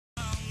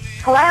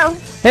Hello?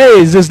 Hey,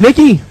 is this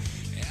Nikki?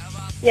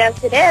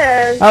 Yes, it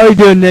is. How are you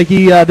doing,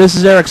 Nikki? This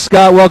is Eric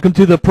Scott. Welcome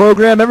to the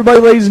program. Everybody,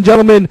 ladies and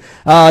gentlemen,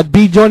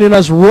 be joining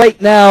us right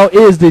now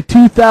is the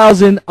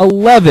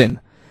 2011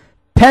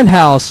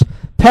 Penthouse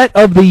Pet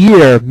of the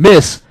Year,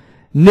 Miss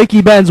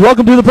Nikki Benz.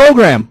 Welcome to the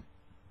program.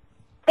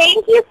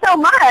 Thank you so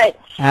much.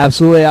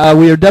 Absolutely.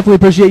 We definitely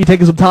appreciate you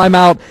taking some time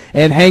out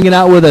and hanging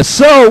out with us.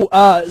 So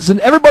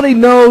everybody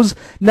knows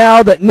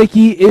now that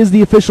Nikki is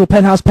the official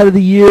Penthouse Pet of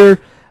the Year.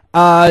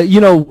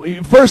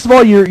 First of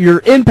all, you're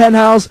in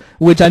Penthouse,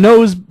 which I know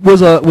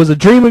was a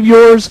dream of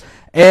yours,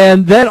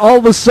 and then all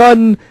of a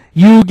sudden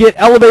you get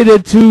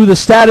elevated to the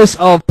status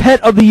of Pet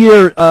of the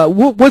Year.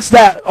 What's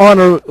that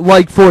honor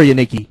like for you,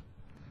 Nikki?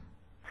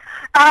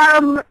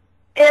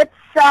 It's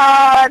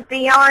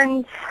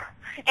beyond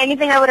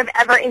anything I would have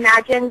ever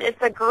imagined.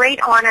 It's a great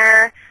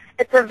honor.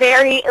 It's a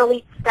very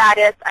elite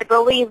status. I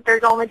believe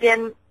there's only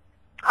been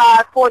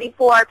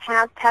 44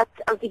 Penthouse Pets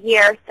of the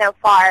Year so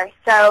far.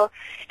 So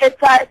it's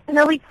an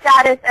elite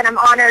status, and I'm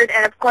honored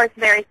and, of course,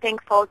 very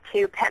thankful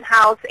to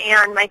Penthouse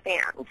and my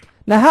fans.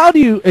 Now, how do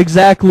you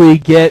exactly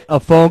get a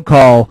phone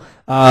call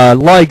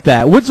like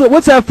that?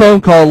 What's that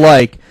phone call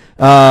like?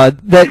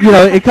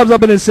 It comes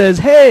up and it says,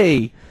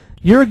 "Hey,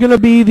 you're going to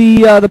be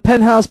the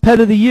Penthouse Pet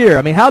of the Year."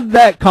 I mean, how did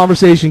that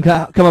conversation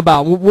come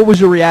about? What was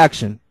your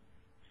reaction?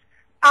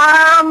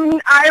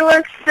 I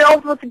was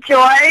filled with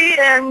joy,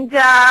 and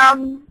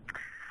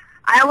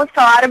I almost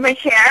fell out of my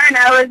chair, and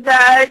I was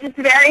just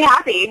very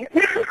happy.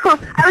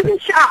 I was in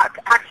shock,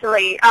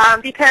 actually,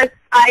 because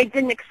I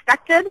didn't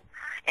expect it.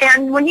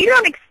 And when you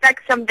don't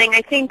expect something,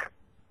 I think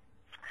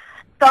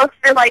folks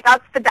are like,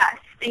 that's the best,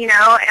 you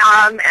know.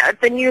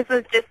 The news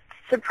was just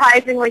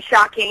surprisingly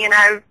shocking, and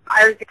I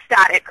was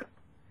ecstatic,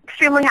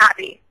 extremely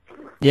happy.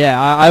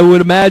 Yeah, I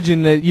would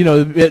imagine that,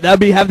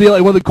 that'd have to be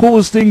like one of the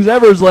coolest things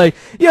ever is like,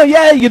 you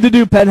get to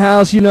do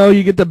Penthouse,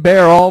 you get to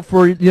bear all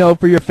for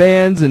your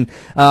fans, and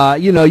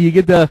you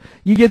get to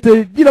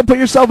put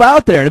yourself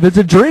out there. And if it's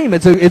a dream,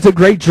 it's a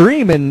great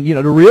dream, and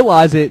to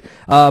realize it,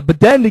 but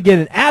then to get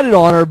an added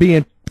honor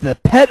being the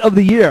Pet of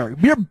the Year.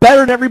 You're better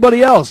than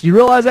everybody else. You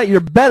realize that? You're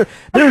better.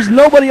 There's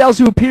nobody else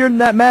who appeared in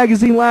that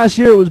magazine last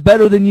year who was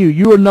better than you.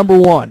 You were number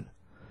one.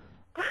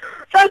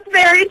 That's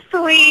very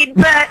sweet,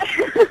 but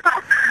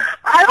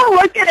I don't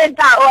look at it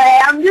that way.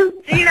 I'm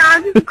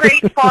just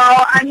grateful.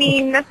 I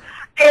mean,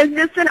 it's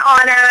just an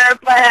honor,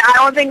 but I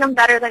don't think I'm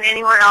better than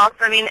anyone else.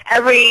 I mean,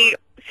 every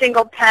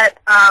single pet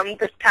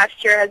this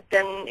past year has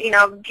been,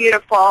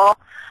 beautiful.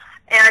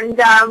 And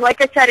like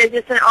I said, it's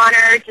just an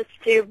honor just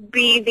to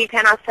be the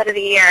Penthouse Pet of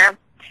the Year.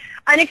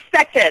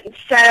 Unexpected.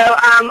 So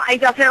I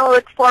definitely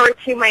look forward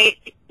to my,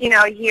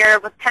 year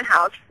with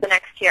Penthouse the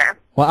next year.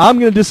 Well, I'm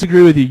going to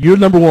disagree with you. You're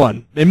number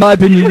one. In my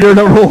opinion, you're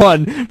number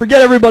one.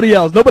 Forget everybody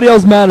else. Nobody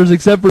else matters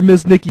except for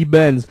Miss Nikki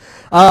Benz.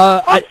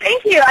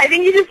 Thank you. I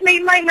think you just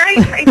made my night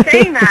by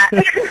saying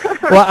that.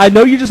 Well, I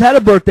know you just had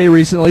a birthday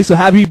recently, so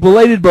happy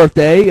belated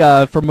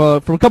birthday from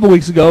a couple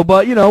weeks ago.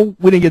 But, we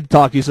didn't get to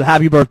talk to you, so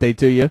happy birthday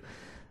to you.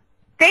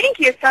 Thank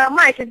you so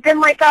much. It's been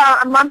like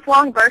a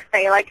month-long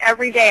birthday. Like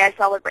every day I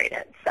celebrate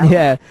it. So.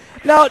 Yeah.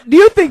 Now, do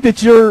you think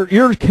that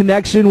your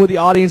connection with the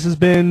audience has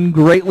been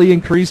greatly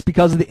increased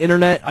because of the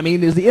internet? I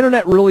mean, has the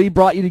internet really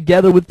brought you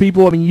together with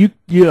people? I mean,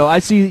 I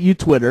see that you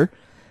Twitter.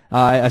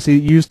 I see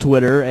that you use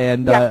Twitter,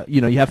 and yeah.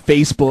 You have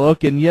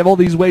Facebook, and you have all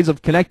these ways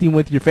of connecting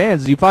with your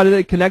fans. Do you find that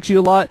it connects you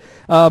a lot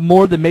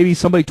more than maybe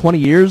somebody 20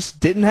 years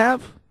didn't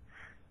have?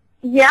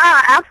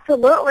 Yeah,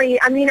 absolutely.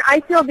 I mean, I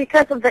feel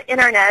because of the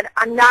internet,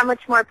 I'm that much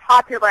more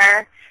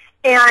popular,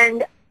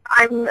 and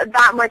I'm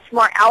that much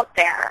more out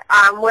there.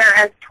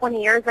 Whereas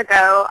 20 years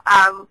ago,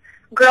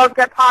 girls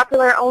got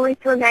popular only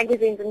through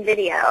magazines and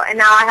video, and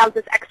now I have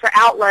this extra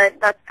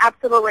outlet that's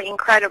absolutely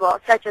incredible,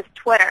 such as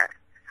Twitter.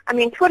 I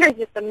mean, Twitter is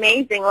just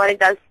amazing what it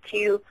does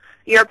to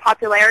your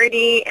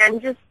popularity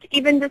and just to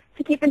keep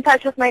in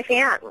touch with my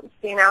fans,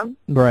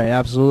 Right,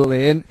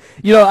 absolutely. And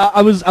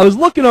I was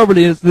looking over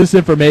this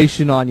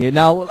information on you.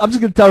 Now I'm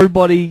just going to tell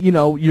everybody,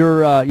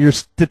 your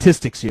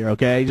statistics here,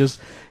 okay? Just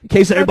in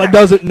case everybody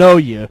doesn't know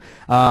you.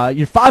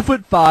 You're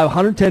 5'5",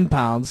 110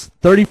 pounds,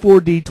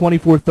 34D,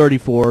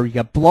 2434. You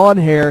got blonde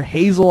hair,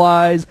 hazel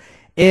eyes,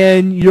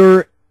 and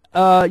you're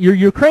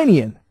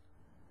Ukrainian.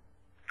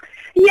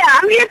 Yeah,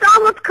 I mean, it's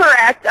almost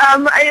correct.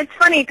 It's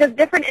funny because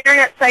different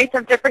internet sites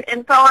have different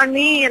info on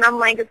me, and I'm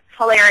like, it's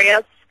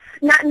hilarious.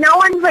 No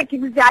one's like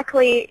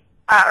exactly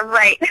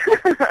right.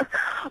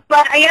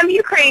 But I am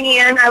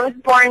Ukrainian. I was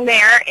born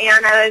there,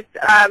 and I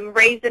was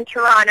raised in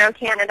Toronto,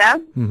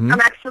 Canada. Mm-hmm.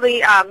 I'm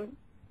actually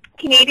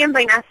Canadian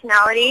by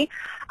nationality.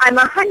 I'm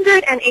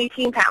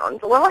 118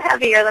 pounds, a little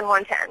heavier than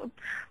 110.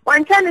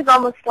 110 is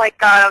almost like,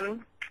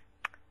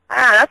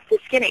 that's too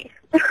skinny.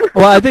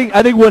 Well, I think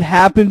what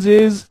happens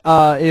is,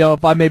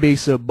 if I may be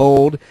so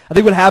bold, I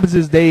think what happens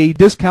is they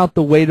discount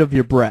the weight of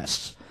your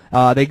breasts.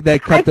 They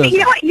cut those. You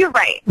know what? You're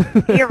right.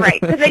 You're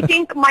right. Because I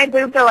think my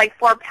boobs are like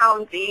 4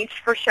 pounds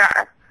each for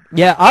sure.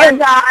 Yeah,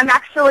 And I'm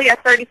actually a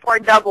 34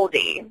 double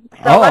D.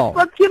 So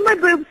let's give my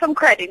boobs some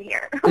credit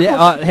here.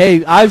 Yeah,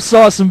 hey, I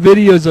saw some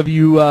videos of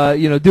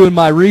you, doing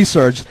my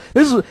research.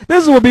 This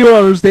is what people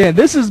don't understand.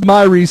 This is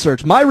my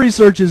research. My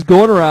research is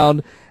going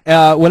around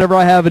whenever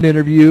I have an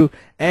interview,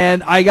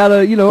 and I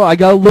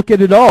gotta look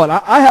at it all. And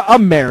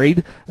I'm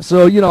married,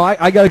 so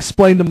I gotta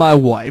explain to my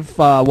wife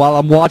while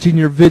I'm watching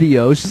your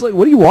videos. She's like,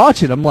 "What are you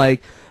watching?" I'm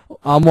like,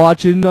 "I'm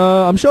watching.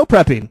 I'm show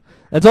prepping.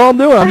 That's all I'm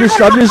doing. I'm just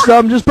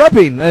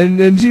prepping."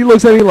 And she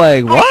looks at me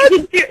like,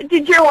 "What?"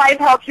 Did your wife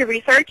help you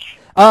research?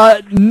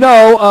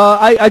 No.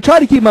 I try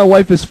to keep my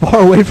wife as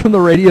far away from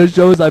the radio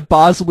show as I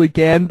possibly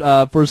can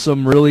for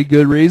some really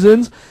good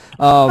reasons.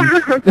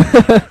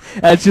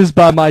 That's just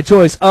by my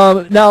choice.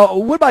 Now,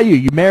 what about you?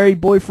 You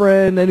married,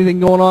 boyfriend, anything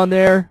going on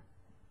there?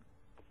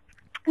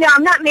 No,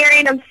 I'm not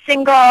married. I'm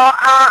single.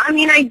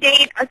 I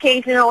date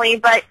occasionally,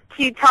 but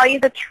to tell you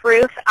the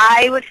truth,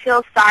 I would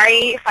feel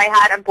sorry if I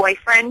had a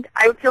boyfriend.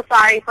 I would feel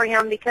sorry for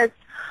him because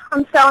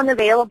I'm so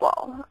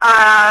unavailable.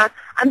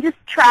 I'm just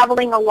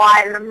traveling a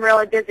lot, and I'm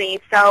really busy,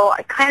 so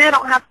I kind of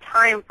don't have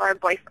time for a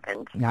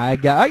boyfriend. I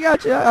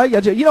got you.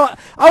 I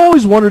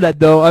always wondered that,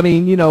 though. I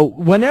mean,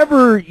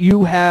 whenever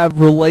you have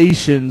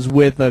relations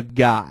with a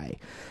guy,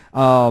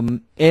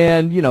 and,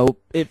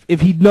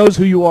 if he knows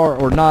who you are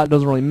or not, it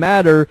doesn't really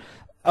matter.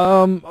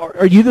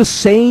 Are you the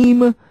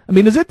same? I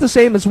mean, is it the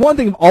same? It's one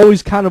thing I've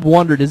always kind of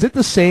wondered. Is it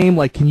the same?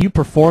 Like, can you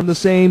perform the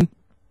same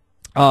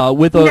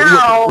with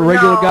a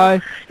regular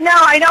guy? No,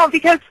 I don't,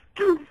 because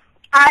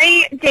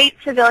I date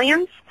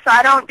civilians, so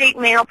I don't date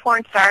male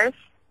porn stars.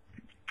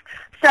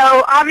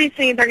 So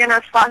obviously they're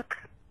gonna fuck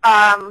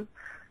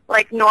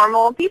like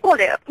normal people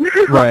do.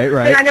 Right.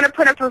 They're not gonna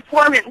put a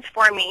performance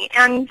for me.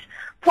 And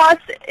plus,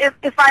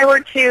 if I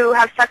were to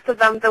have sex with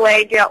them the way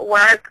I do at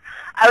work,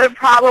 I would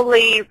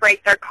probably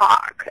break their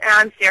cock. And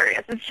I'm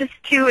serious. It's just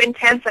too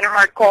intense and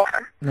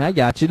hardcore. I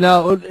got you.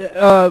 Now,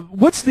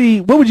 what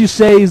would you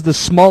say is the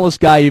smallest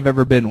guy you've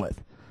ever been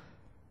with?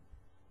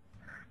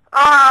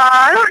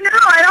 I don't know.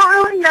 I don't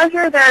really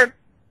measure their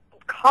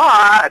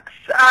cocks.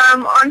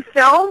 On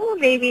film,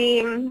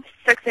 maybe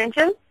 6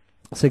 inches.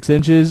 6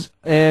 inches,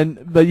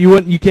 but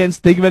you can't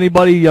think of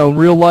anybody,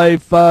 real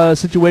life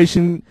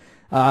situation,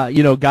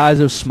 guys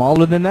that are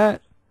smaller than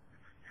that.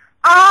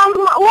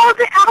 Well,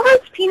 the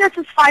average penis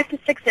is 5 to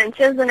 6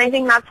 inches, and I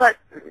think that's what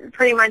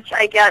pretty much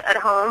I get at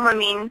home. I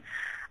mean,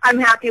 I'm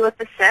happy with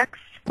the 6.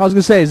 I was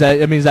gonna say,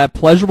 is that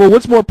pleasurable?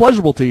 What's more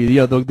pleasurable to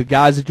you? The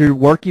guys that you're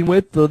working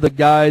with, or the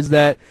guys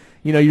that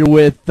you're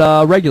with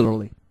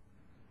regularly?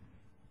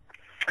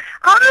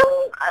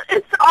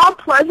 It's all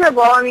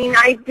pleasurable. I mean,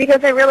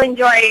 because I really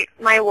enjoy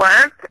my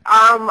work.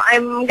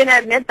 I'm gonna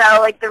admit though,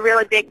 like the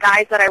really big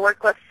guys that I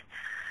work with,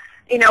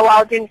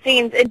 while doing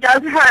scenes, it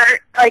does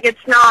hurt. Like,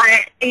 it's not,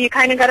 you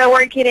kind of got to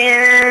work it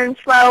in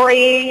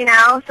slowly,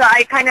 so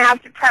I kind of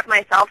have to prep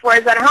myself,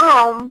 whereas at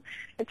home,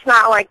 it's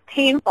not, like,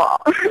 painful.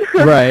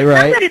 Right.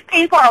 Not that it's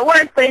painful at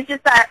work, but it's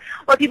just that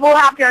what people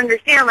have to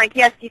understand, like,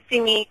 yes, you see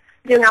me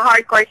doing a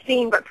hardcore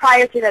scene, but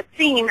prior to that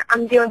scene,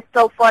 I'm doing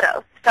still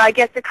photos. So I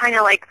get to kind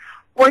of, like,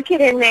 work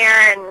it in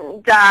there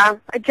and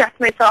adjust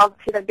myself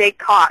to the big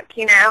cock,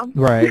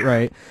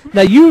 Right.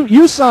 Now,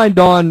 you signed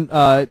on,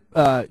 at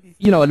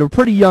a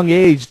pretty young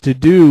age to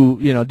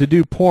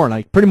do porn,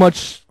 like pretty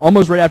much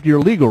almost right after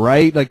you're legal,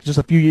 right? Like just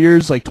a few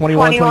years, like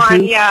 21,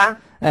 22? Yeah.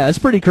 Yeah, that's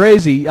pretty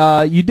crazy.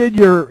 You did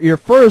your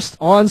first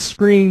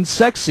on-screen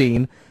sex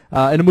scene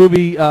in a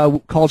movie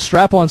called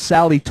Strap-On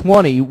Sally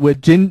 20 with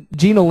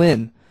Gina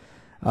Lynn.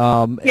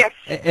 Yes.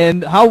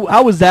 And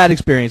how was that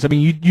experience? I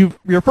mean,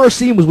 your first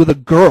scene was with a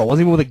girl,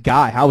 wasn't even with a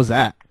guy. How was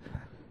that?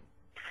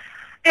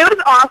 It was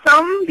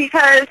awesome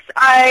because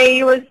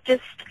I was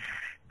just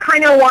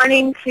kind of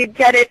wanting to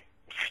get it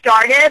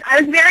started.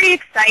 I was very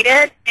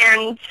excited,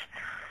 and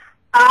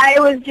I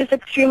was just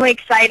extremely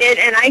excited,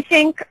 and I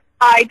think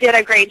I did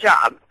a great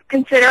job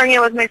considering it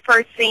was my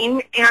first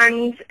scene,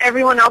 and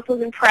everyone else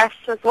was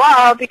impressed as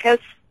well because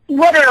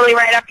literally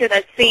right after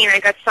that scene I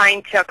got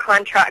signed to a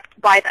contract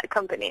by that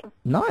company.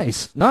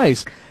 Nice. Now,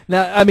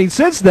 I mean,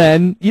 since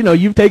then,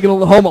 you've taken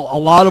home a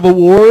lot of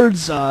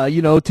awards.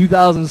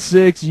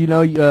 2006,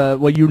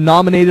 you're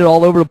nominated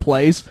all over the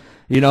place.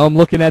 I'm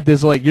looking at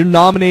this like you're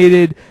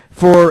nominated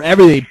for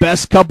everything.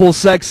 Best couple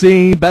sex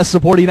scene, best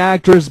supporting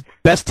actress,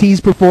 best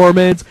tease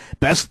performance,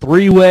 best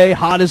three-way,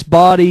 hottest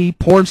body,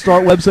 porn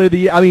star website of the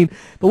year. I mean,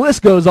 the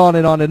list goes on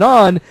and on and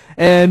on,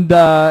 and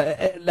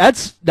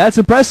that's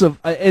impressive.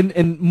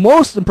 And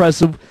most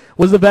impressive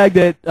was the fact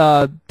that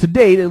to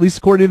date, at least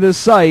according to this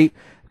site,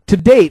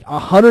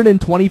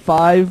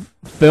 125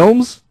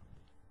 films.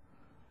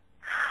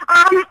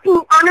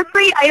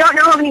 Honestly, I don't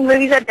know how many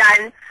movies I've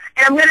done, and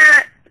I'm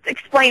gonna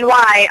explain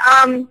why.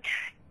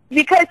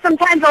 Because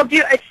sometimes I'll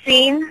do a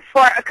scene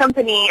for a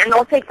company, and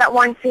they'll take that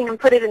one scene and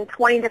put it in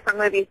 20 different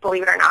movies,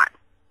 believe it or not.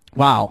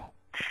 Wow.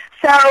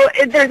 So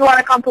there's a lot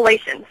of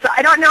compilations. So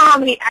I don't know how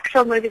many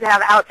actual movies I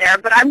have out there,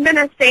 but I'm going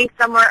to say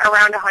somewhere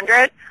around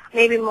 100,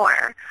 maybe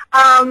more.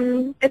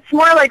 It's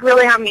more like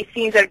really how many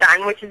scenes I've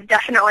done, which is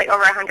definitely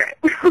over 100.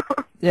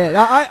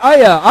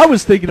 Yeah, I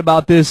was thinking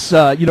about this,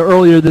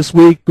 earlier this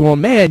week,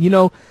 going, man,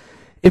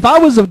 if I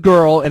was a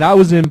girl and I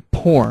was in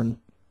porn,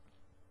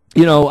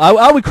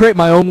 I would create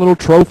my own little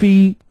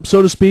trophy,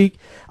 so to speak.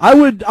 I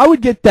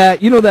would get that,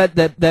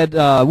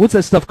 that what's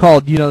that stuff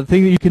called? The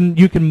thing that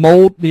you can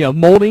mold,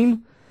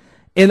 molding.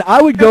 And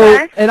I would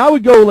go,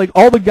 like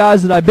all the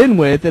guys that I've been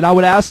with, and I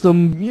would ask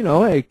them,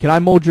 hey, can I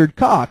mold your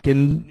cock?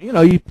 And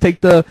you take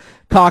the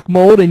cock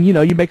mold, and you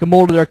make a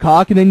mold of their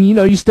cock, and then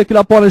you stick it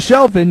up on a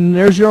shelf, and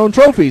there's your own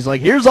trophies.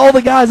 Like, here's all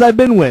the guys I've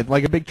been with,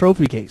 like a big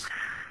trophy case.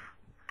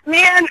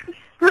 Man,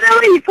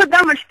 really, you put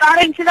that much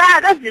thought into that?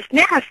 That's just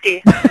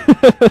nasty.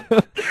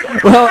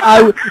 Well,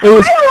 I don't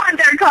want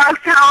their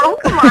cocks home.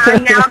 Come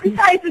on now.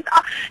 Besides, it's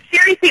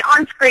seriously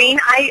on screen.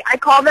 I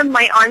call them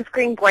my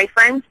on-screen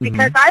boyfriends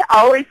because I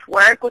always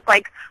work with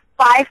like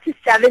 5 to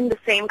 7 the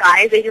same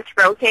guys. They just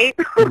rotate.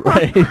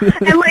 Right.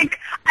 And like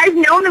I've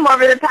known them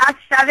over the past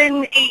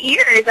 7, 8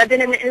 years. I've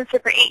been in the industry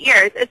for 8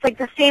 years. It's like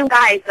the same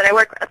guys that I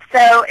work with.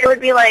 So it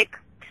would be like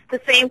the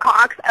same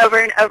cocks over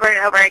and over and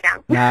over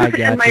again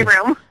in my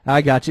room.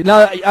 I got you.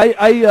 Now,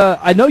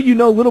 I know you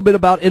know a little bit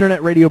about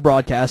internet radio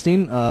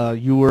broadcasting.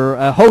 You were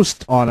a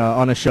host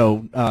on a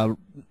show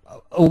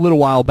a little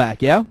while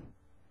back, yeah?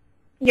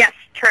 Yes,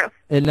 true.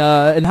 And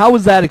how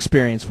was that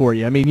experience for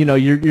you? I mean,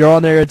 you're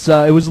on there. It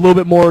was a little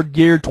bit more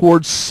geared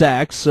towards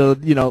sex, so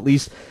at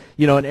least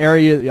an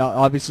area.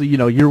 Obviously,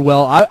 you're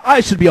well.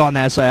 I should be on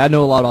that side. I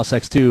know a lot about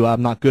sex too.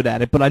 I'm not good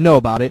at it, but I know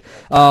about it.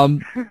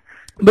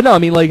 But no, I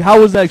mean, like, how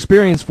was that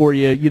experience for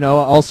you?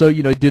 Also,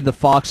 you did the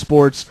Fox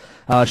Sports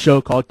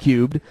show called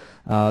Cubed.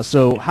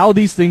 So how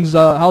these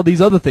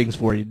other things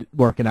for you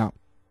working out?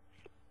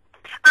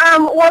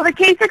 Well, the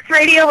K6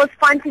 radio was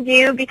fun to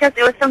do because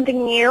it was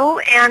something new,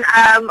 and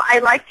I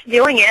liked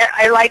doing it.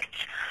 I liked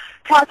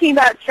talking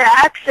about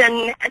sex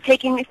and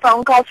taking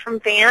phone calls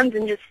from fans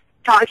and just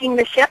talking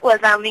the shit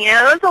with them. It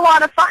was a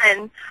lot of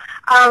fun.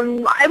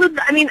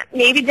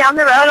 Maybe down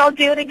the road I'll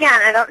do it again.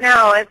 I don't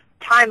know if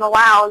time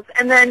allows.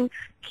 And then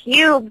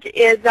Cubed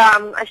is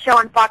a show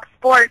on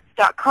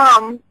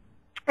FoxSports.com,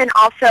 and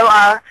also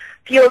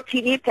Fuel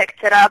TV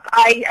picks it up.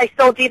 I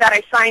still do that.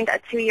 I signed a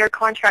 2-year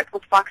contract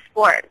with Fox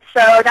Sports.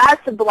 So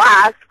that's a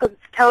blast because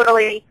it's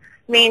totally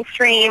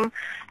mainstream.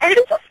 And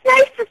it's just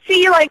nice to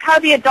see like how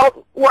the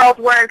adult world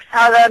works,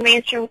 how the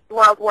mainstream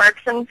world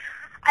works. And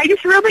I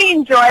just really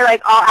enjoy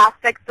like all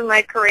aspects of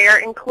my career,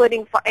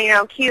 including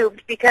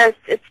Cubed, because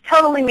it's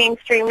totally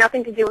mainstream,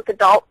 nothing to do with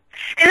adult.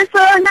 And it's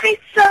a nice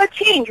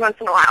change once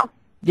in a while.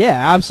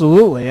 Yeah,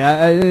 absolutely.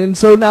 And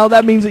so now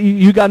that means that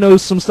you got to know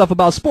some stuff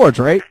about sports,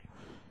 right?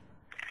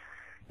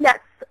 Yes,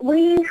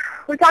 we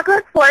talk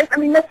about sports. I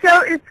mean, the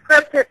show is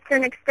scripted to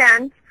an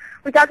extent.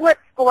 We talk about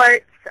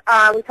sports.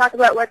 We talk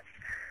about what's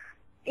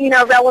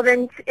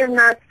relevant in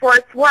the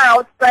sports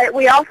world. But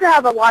we also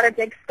have a lot of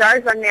big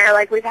stars on there.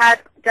 Like we've had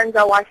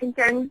Denzel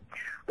Washington,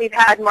 we've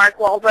had Mark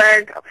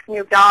Wahlberg,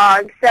 Snoop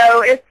Dogg.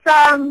 So it's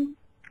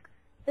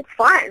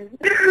fun.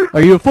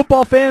 Are you a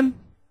football fan?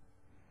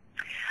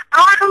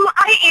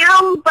 I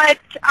am, but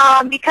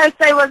because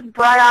I was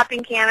brought up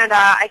in Canada,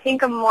 I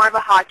think I'm more of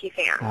a hockey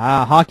fan.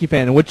 Ah, hockey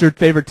fan. And what's your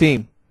favorite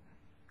team?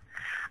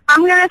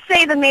 I'm going to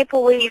say the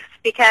Maple Leafs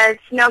because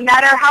no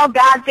matter how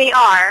bad they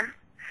are,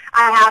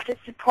 I have to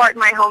support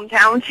my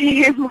hometown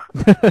team.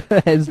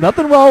 There's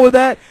nothing wrong with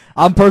that.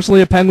 I'm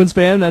personally a Penguins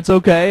fan. That's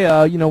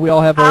okay. We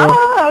all have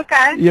our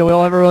okay. We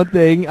all have our own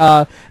thing.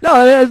 No,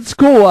 it's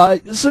cool.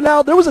 So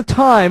now there was a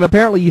time,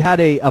 apparently you had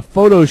a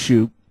photo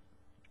shoot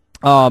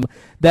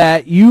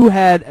that you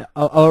had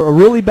a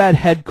really bad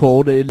head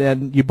cold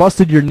and you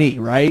busted your knee,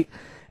 right?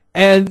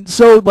 And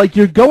so, like,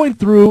 you're going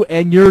through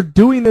and you're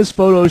doing this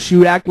photo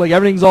shoot, act like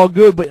everything's all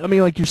good, but, I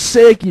mean, like, you're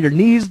sick, your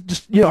knee's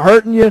just,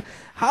 hurting you.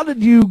 How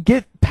did you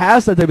get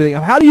past that type of thing?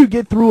 How do you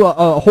get through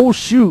a whole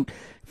shoot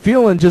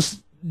feeling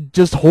just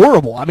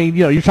horrible? I mean,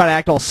 you're trying to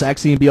act all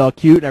sexy and be all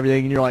cute and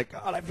everything, and you're like,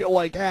 God, I feel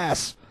like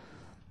ass.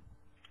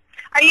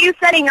 Are you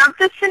setting up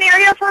this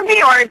scenario for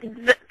me, or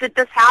did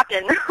this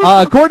happen?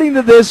 According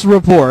to this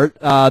report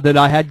that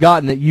I had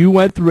gotten, that you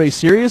went through a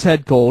serious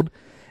head cold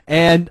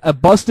and a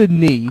busted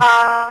knee,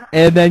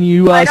 and then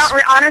you...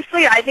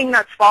 honestly, I think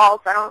that's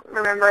false. I don't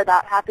remember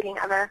that happening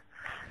ever.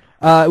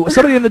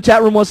 Somebody in the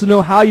chat room wants to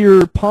know how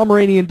your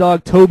Pomeranian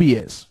dog Toby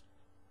is.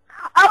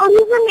 Oh,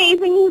 he's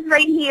amazing. He's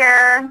right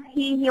here.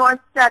 He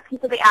wants a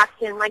piece of the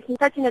action. Like, he's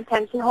such an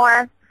attention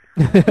whore.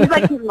 He's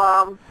like his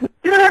mom.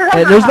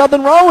 And there's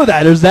nothing wrong with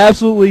that. There's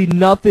absolutely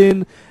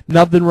nothing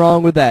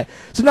wrong with that.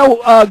 So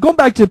now, going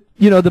back to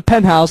the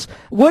Penthouse,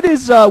 what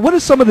is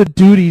some of the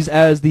duties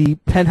as the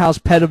Penthouse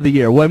Pet of the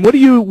Year?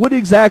 What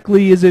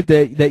exactly is it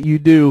that you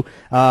do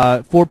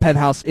for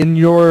Penthouse in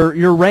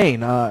your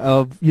reign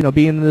of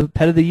being the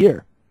Pet of the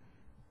Year?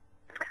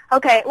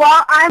 Okay,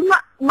 well,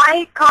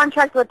 my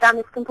contract with them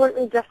is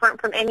completely different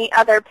from any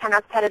other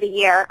Penthouse Pet of the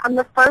Year. I'm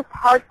the first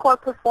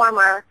hardcore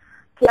performer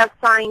to have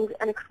signed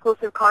an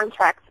exclusive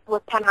contract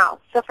with Penthouse.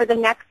 So for the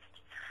next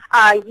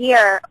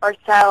year or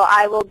so,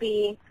 I will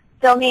be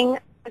filming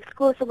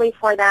exclusively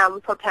for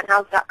them for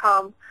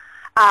Penthouse.com,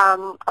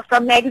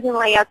 from magazine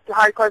layouts to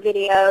hardcore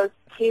videos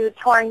to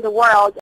touring the world.